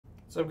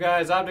What's up,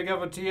 guys? Optic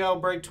FOTL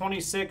break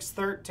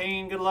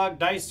 26-13. Good luck.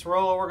 Dice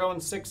roll. We're going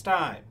 6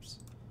 times.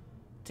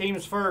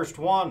 Teams first.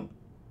 1,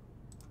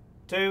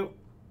 2,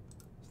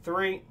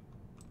 3,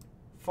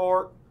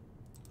 4,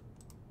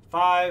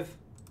 5,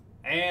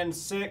 and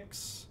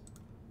 6.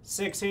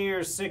 6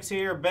 here, 6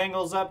 here.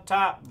 Bengals up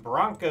top.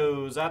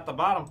 Broncos at the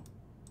bottom.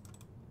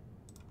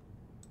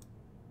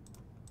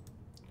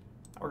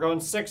 We're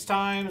going 6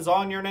 times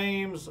on your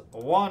names.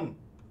 1,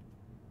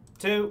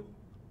 2,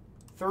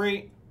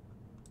 3,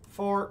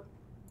 4,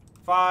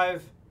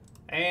 5,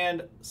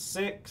 and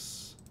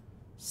 6.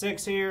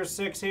 6 here,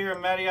 6 here.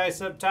 Matty Ice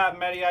up top,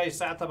 Matty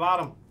Ice at the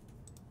bottom.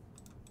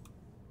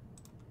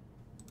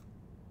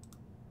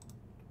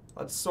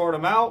 Let's sort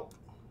them out.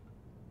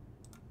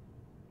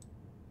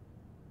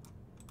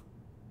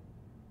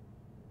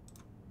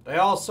 They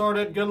all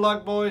sorted. Good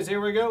luck, boys. Here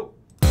we go.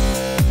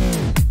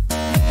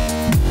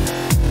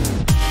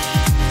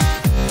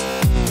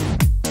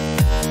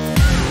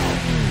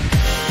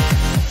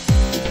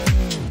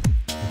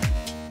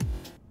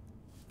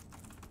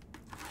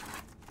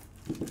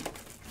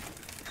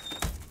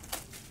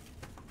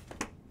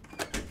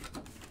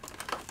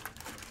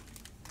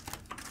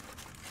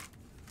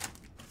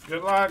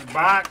 Good luck.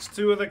 Box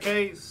 2 of the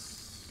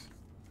case.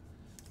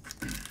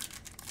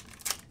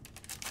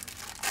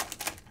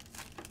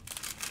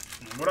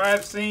 What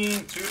I've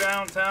seen, 2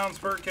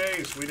 downtowns per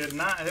case. We did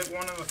not hit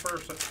one in the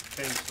first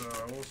case, so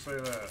I will say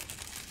that.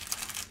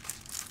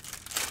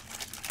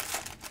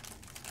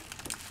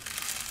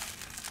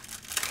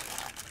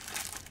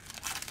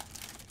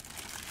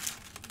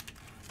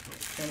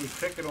 Kenny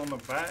Pickett on the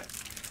back.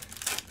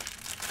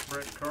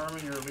 Brett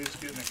Carmen, you're at least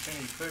getting a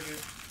Kenny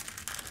Pickett.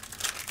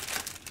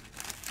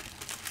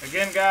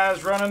 Again,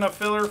 guys, running a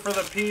filler for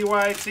the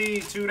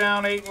PYT. 2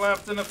 down, 8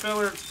 left in the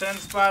filler. It's 10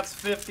 spots,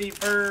 50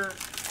 per.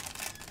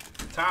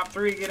 Top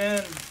 3 get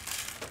in.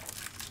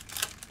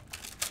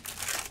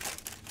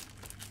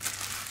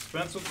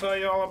 Spence will tell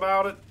you all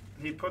about it.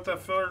 He put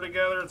that filler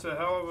together. It's a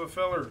hell of a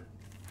filler.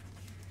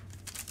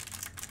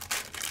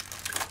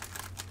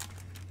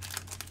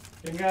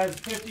 And guys,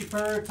 50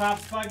 per.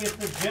 Top spot gets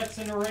the Jets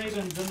and the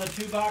Ravens in the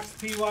 2-box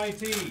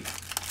PYT.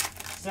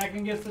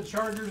 Second gets the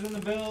Chargers and the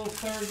Bills.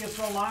 Third gets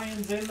the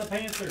Lions and the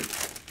Panthers.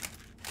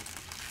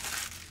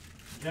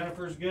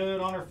 Jennifer's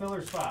good on her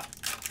filler spot.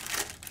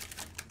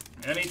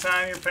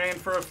 Anytime you're paying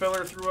for a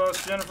filler through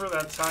us, Jennifer,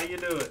 that's how you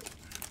do it.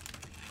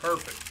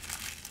 Perfect.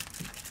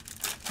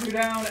 2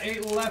 down,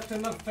 8 left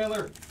in the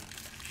filler.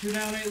 2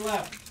 down, 8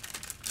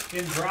 left.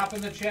 You can drop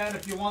in the chat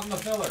if you want in the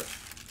filler.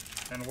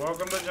 And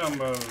welcome to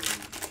Jumbo.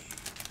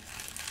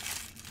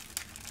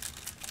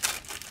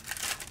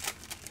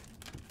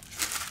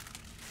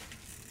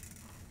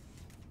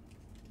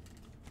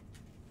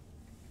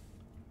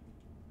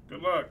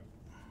 Good luck.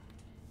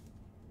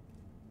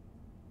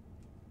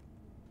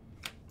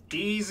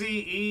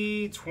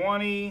 Easy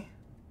E20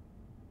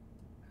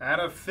 out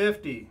of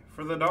 50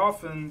 for the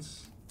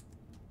Dolphins.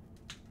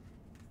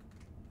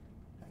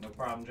 No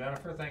problem,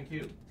 Jennifer. Thank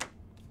you.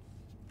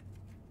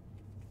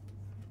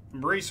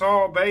 Breece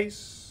Hall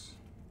base.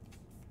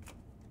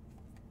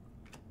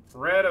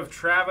 Red of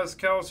Travis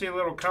Kelce,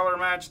 little color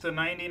match to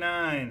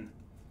 99.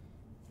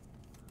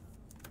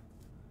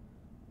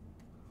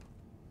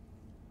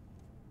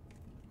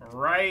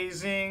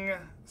 Rising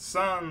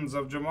Suns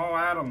of Jamal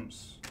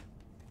Adams.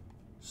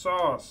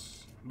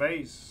 Sauce,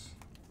 base.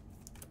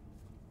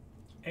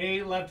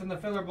 8 left in the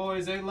filler,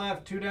 boys. 8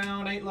 left. 2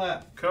 down, 8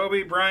 left.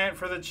 Kobe Bryant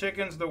for the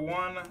Chickens to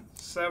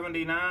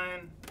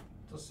 179.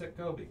 It's a sick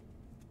Kobe.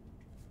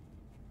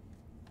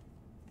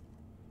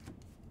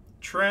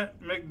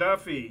 Trent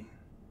McDuffie.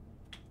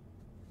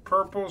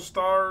 Purple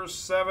Stars,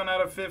 7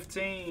 out of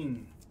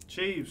 15.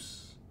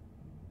 Chiefs.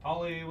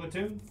 Ollie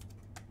Watu.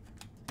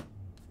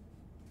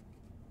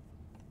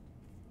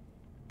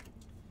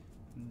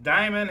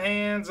 Diamond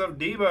Hands of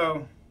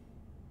Debo.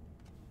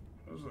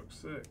 Those look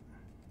sick.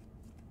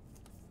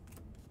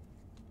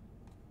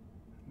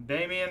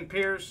 Damian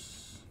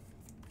Pierce.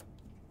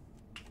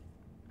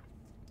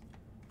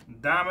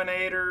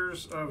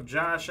 Dominators of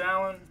Josh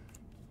Allen.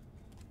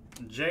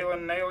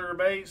 Jalen Naylor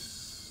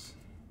base.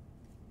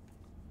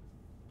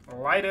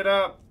 Light It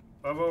Up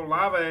of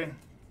Olave.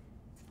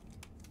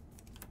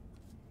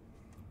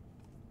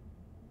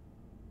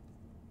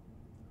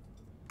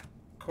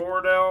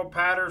 Cordell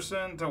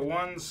Patterson to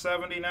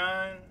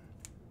 179.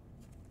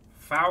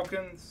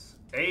 Falcons,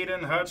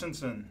 Aiden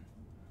Hutchinson.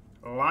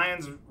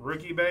 Lions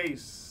rookie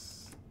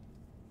base.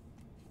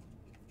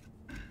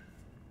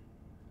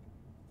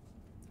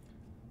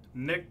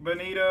 Nick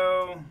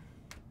Bonito.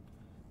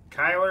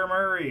 Kyler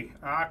Murray,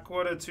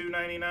 Aqua to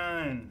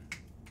 299.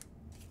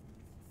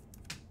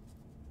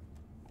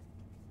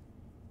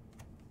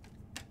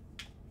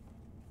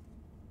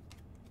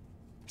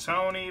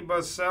 Tony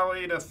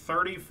Baselli to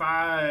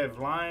 35,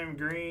 Lime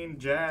Green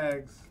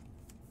Jags.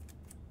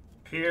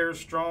 Pierre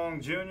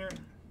Strong Jr.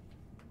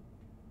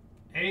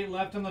 8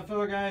 left in the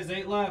filler, guys.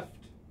 8 left.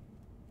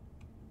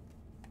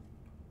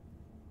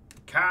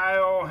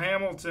 Kyle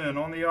Hamilton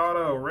on the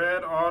auto.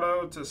 Red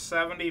auto to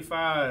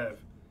 75.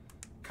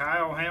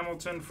 Kyle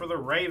Hamilton for the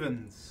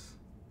Ravens.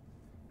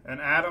 And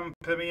Adam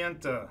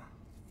Pimienta.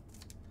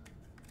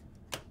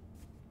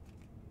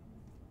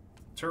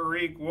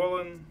 Tariq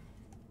Woolen.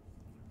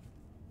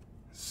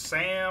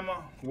 Sam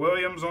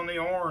Williams on the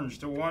orange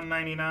to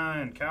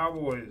 199.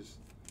 Cowboys.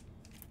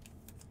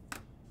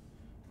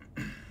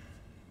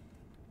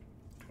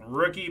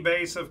 Rookie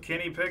base of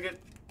Kenny Pickett.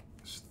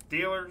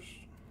 Steelers.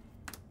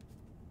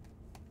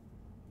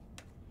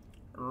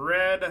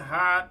 Red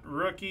Hot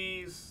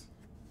Rookies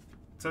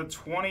to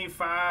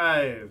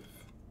 25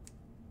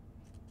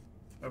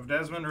 of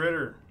Desmond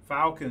Ridder,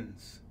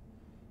 Falcons,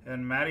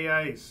 and Matty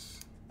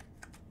Ice.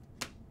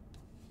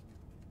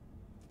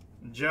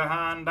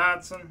 Jahan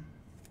Dotson.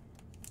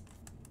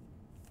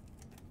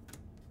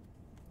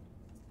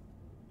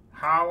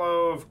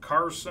 Hollow of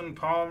Carson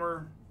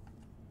Palmer.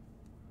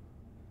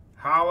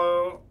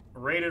 Hollow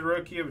rated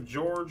rookie of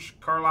George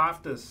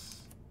Karlaftis.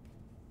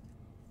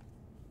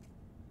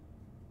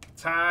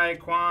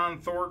 Tyquan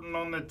Thornton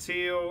on the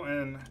teal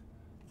and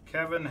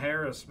Kevin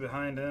Harris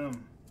behind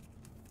him.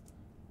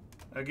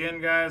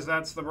 Again, guys,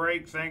 that's the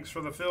break. Thanks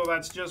for the fill.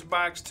 That's just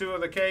box 2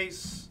 of the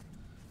case.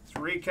 Let's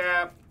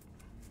recap,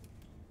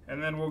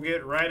 and then we'll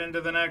get right into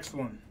the next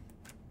one.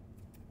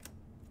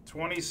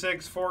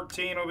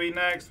 26-14 will be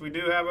next. We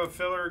do have a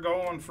filler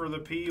going for the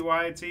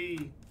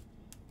PYT.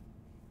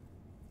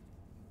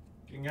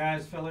 And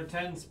guys, filler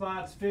 10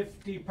 spots,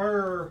 50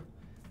 per.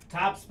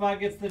 Top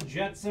spot gets the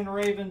Jets and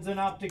Ravens and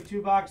Optic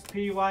 2-box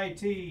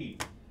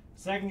PYT.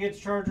 Second gets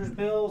Chargers,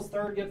 Bills.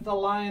 Third gets the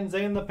Lions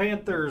and the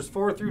Panthers.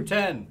 4 through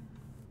 10.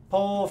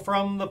 Pull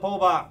from the pull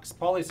box.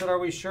 Paulie said, "Are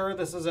we sure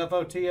this is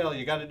FOTL?"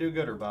 You got to do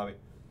gooder, Bobby.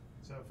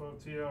 It's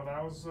FOTL.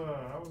 That was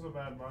a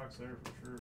bad box there for sure.